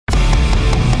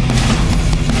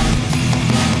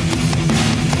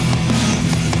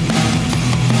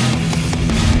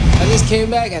came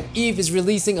back and Eve is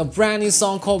releasing a brand new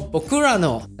song called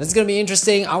Bokurano. It's gonna be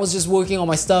interesting. I was just working on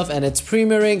my stuff and it's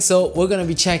premiering, so we're gonna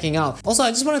be checking out. Also, I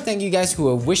just want to thank you guys who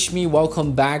have wished me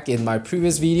welcome back in my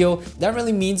previous video. That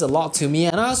really means a lot to me,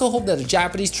 and I also hope that the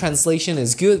Japanese translation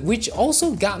is good, which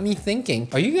also got me thinking,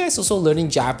 are you guys also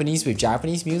learning Japanese with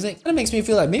Japanese music? That makes me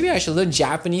feel like maybe I should learn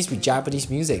Japanese with Japanese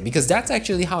music, because that's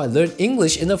actually how I learned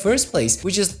English in the first place,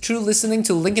 which is through listening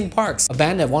to Linkin Park, a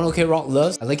band that 1OK Rock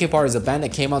loves. Linkin Park is a band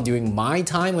that came out during my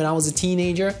time when I was a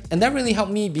teenager, and that really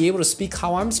helped me be able to speak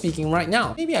how I'm speaking right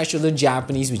now. Maybe I should learn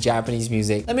Japanese with Japanese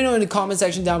music. Let me know in the comment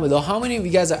section down below how many of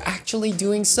you guys are actually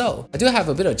doing so. I do have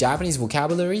a bit of Japanese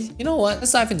vocabulary. You know what?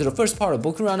 Let's dive into the first part of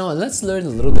Bokurano and let's learn a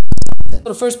little bit. So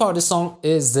the first part of this song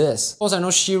is this. Of course, I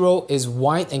know Shiro is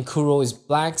white and Kuro is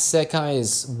black, Sekai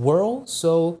is world.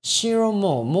 So Shiro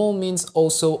mo means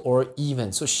also or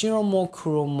even. So Shiro mo,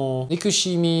 Kuro mo.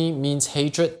 Nikushimi means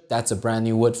hatred. That's a brand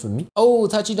new word for me. Oh,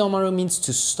 Tachidomaru means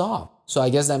to stop. So I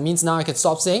guess that means now I can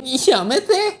stop saying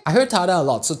Yamete. I heard tada a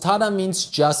lot. So tada means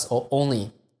just or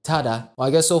only. Tada. Well,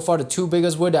 I guess so far the two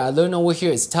biggest words that I learned over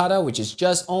here is tada, which is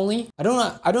just only. I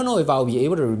don't know if I'll be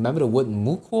able to remember the word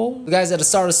muko. So guys, at the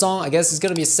start of the song, I guess it's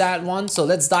gonna be a sad one. So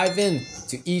let's dive in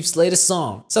to Eve's latest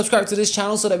song. Subscribe to this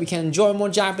channel so that we can enjoy more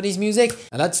Japanese music.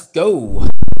 And let's go.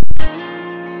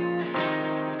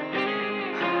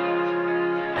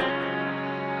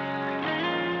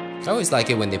 I always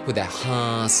like it when they put that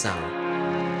ha sound.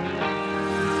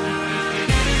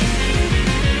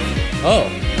 Oh.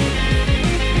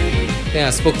 I think I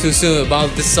spoke too soon about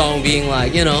this song being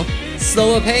like, you know,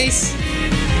 slower pace.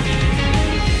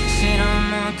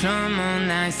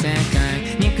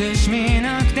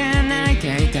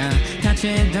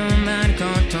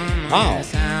 Wow.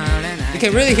 You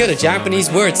can really hear the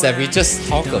Japanese words that we just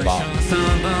talked about.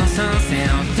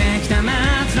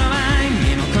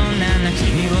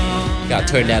 Gotta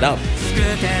turn that up.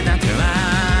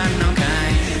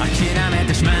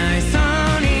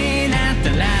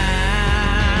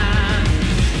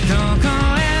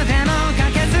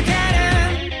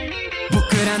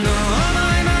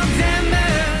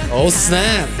 Oh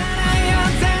snap!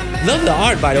 Love the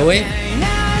art, by the way.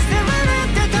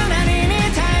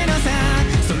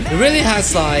 It really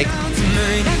has like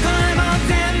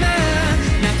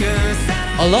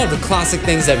a lot of the classic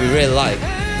things that we really like.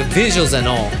 The visuals and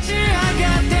all.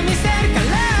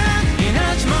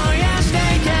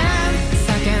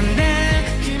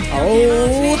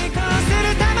 Oh!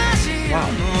 Wow.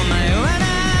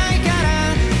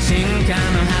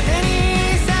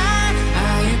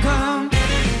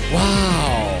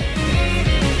 Wow.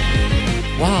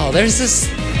 Wow, there's this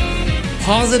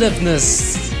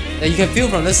positiveness that you can feel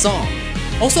from this song.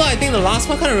 Also, I think the last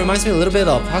part kind of reminds me a little bit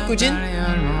of Hakujin,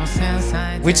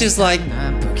 which is like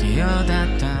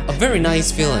a very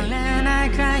nice feeling.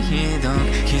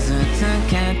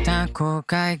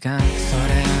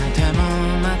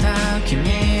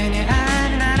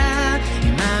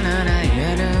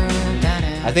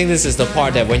 I think this is the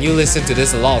part that when you listen to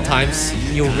this a lot of times,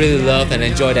 you'll really love and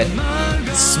enjoy that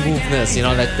smoothness, you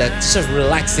know, that just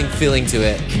relaxing feeling to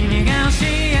it.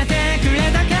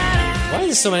 Why is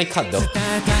there so many cuts though?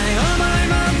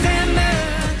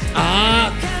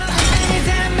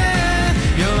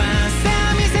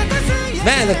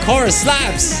 Man, the chorus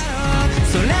slaps!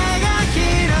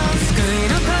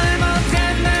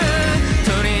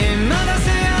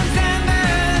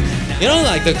 You know,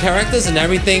 like the characters and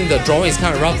everything, the drawing is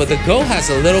kind of rough, but the girl has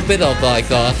a little bit of like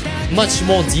much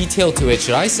more detail to it,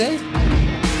 should I say?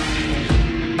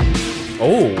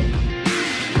 Oh.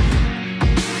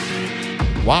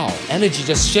 Wow, energy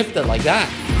just shifted like that.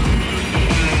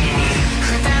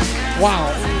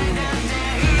 Wow.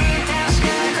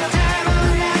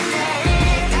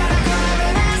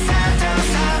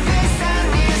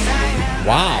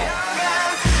 Wow.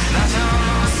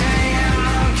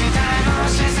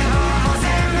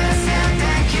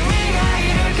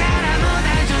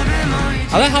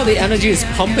 I like how the energy is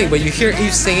pumping, but you hear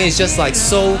Eve singing, it's just like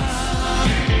so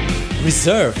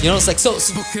reserved, you know, it's like so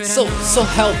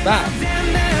held back.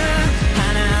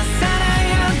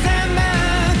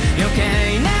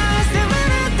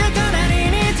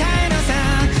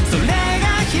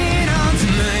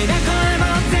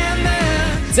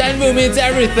 Zenbu means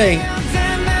everything.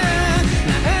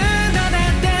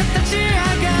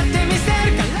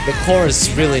 The chorus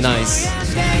is really nice.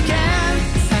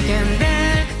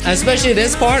 And especially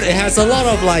this part, it has a lot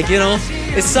of like, you know,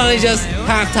 it's suddenly just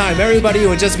halftime. Everybody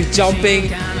will just be jumping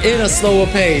in a slower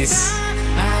pace.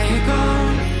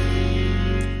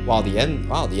 Wow,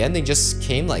 the ending just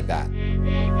came like that.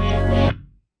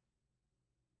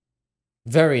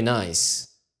 Very nice.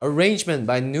 Arrangement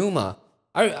by Numa.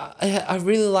 I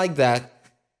really like that,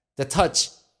 the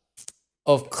touch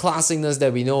of classicness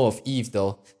that we know of Eve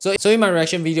though. So in my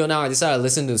reaction video now, I decided to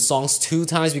listen to songs 2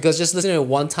 times because just listening to it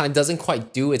 1 time doesn't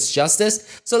quite do its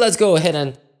justice. So let's go ahead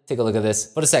and take a look at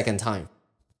this for the 2nd time.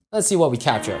 Let's see what we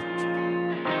capture.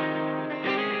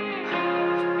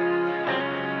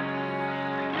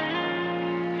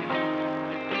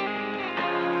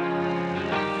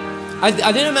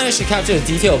 I didn't manage to capture the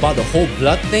detail about the whole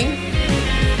blood thing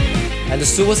and the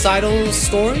suicidal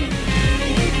story.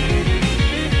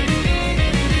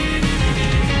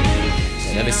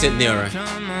 Okay, let me sit nearer.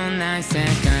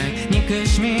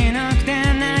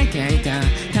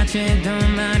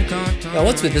 Yeah,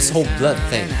 what's with this whole blood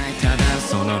thing?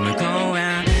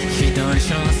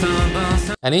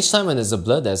 And each time when there's a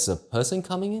blood, there's a person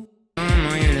coming in?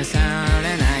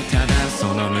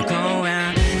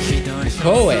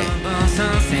 Koe.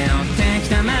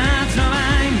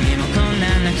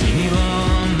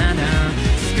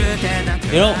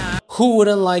 You know, who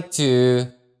wouldn't like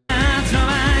to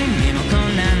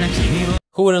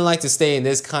stay in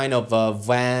this kind of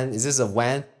van? Is this a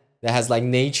van that has like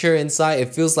nature inside?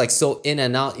 It feels like so in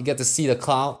and out. You get to see the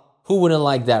cloud. Who wouldn't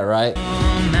like that, right?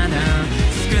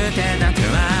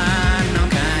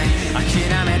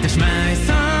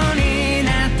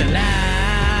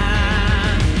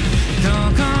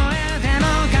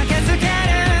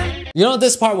 You know,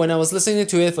 this part, when I was listening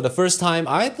to it for the first time,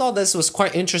 I thought this was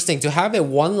quite interesting to have a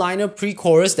one-liner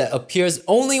pre-chorus that appears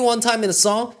only 1 time in the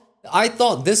song. I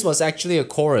thought this was actually a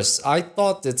chorus. I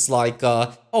thought it's like,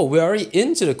 oh, we're already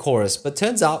into the chorus, but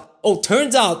turns out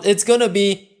it's gonna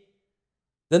be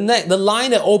the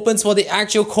line that opens for the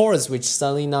actual chorus, which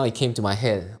suddenly now it came to my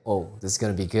head. Oh, this is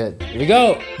gonna be good. Here we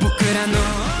go.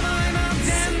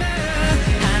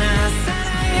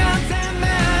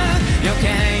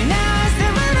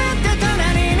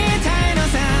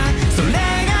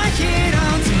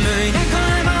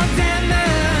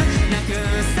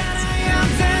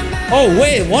 Oh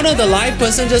wait, one of the live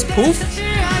person just poofed?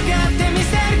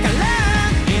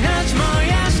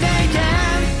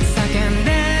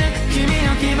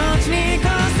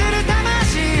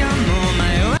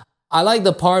 I like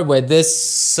the part where this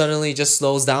suddenly just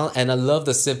slows down, and I love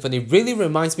the symphony. Really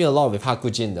reminds me a lot of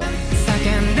Hakujin though.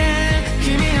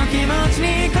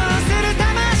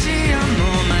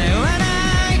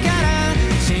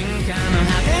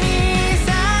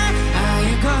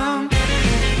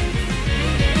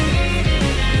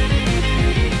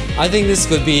 I think this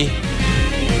could be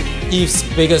Eve's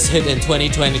biggest hit in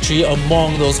 2023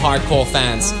 among those hardcore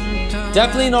fans.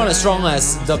 Definitely not as strong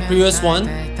as the previous one,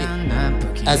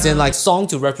 as in like song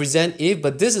to represent Eve,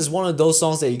 but this is one of those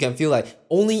songs that you can feel like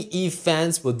only Eve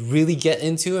fans would really get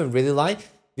into and really like,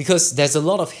 because there's a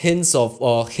lot of hints of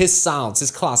his sounds,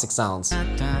 his classic sounds.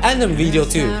 And the video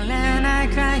too.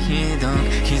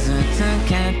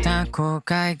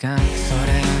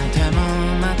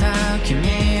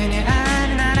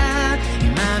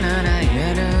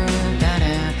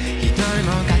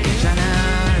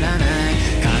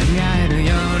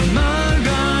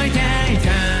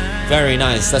 Very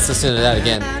nice. Let's listen to that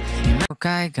again.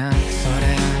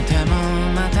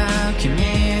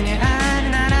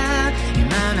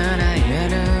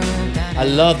 I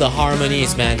love the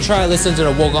harmonies, man. Try to listen to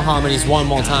the vocal harmonies 1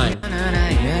 more time.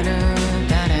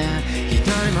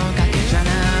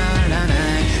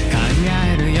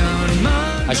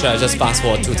 I should have just fast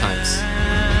forward 2 times.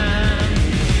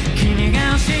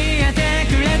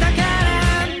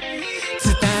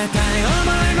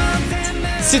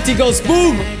 City goes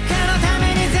boom!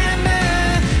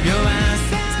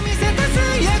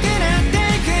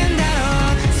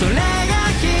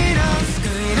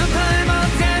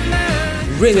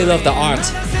 Really love the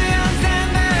art.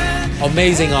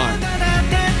 Amazing art.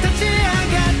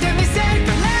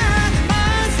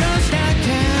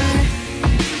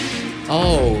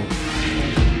 Oh,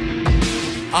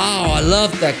 I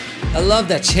love that. I love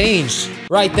that change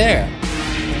right there.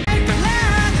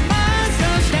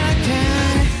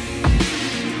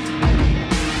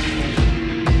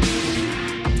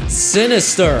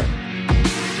 Sinister.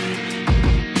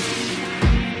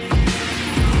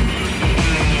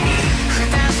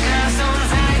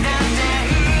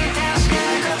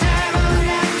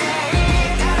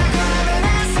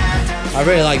 I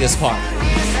really like this part.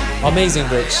 Amazing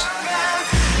bridge.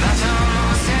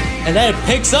 And then it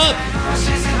picks up.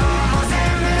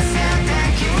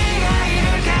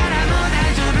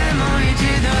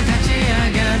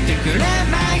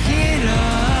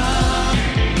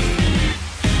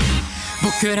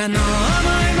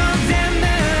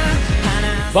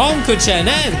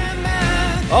 BUNKA.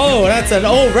 Oh, that's an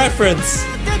old reference.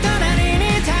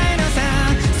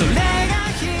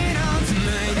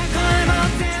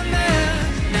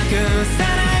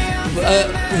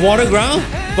 Waterground?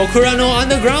 Bokurano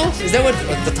Underground? Is that what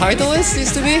the title is?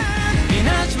 Used to be?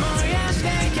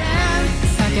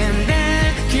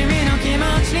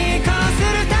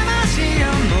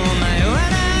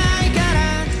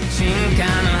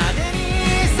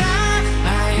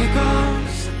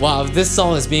 Wow, if this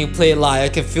song is being played live, I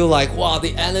can feel like, wow,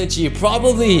 the energy,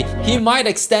 probably he might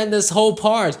extend this whole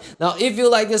part. Now, if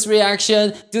you like this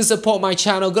reaction, do support my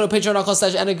channel. Go to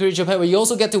patreon.com/AnnaCreateJapan where you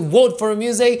also get to vote for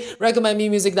music, recommend me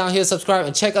music down here, subscribe,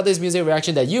 and check out this music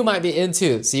reaction that you might be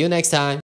into. See you next time.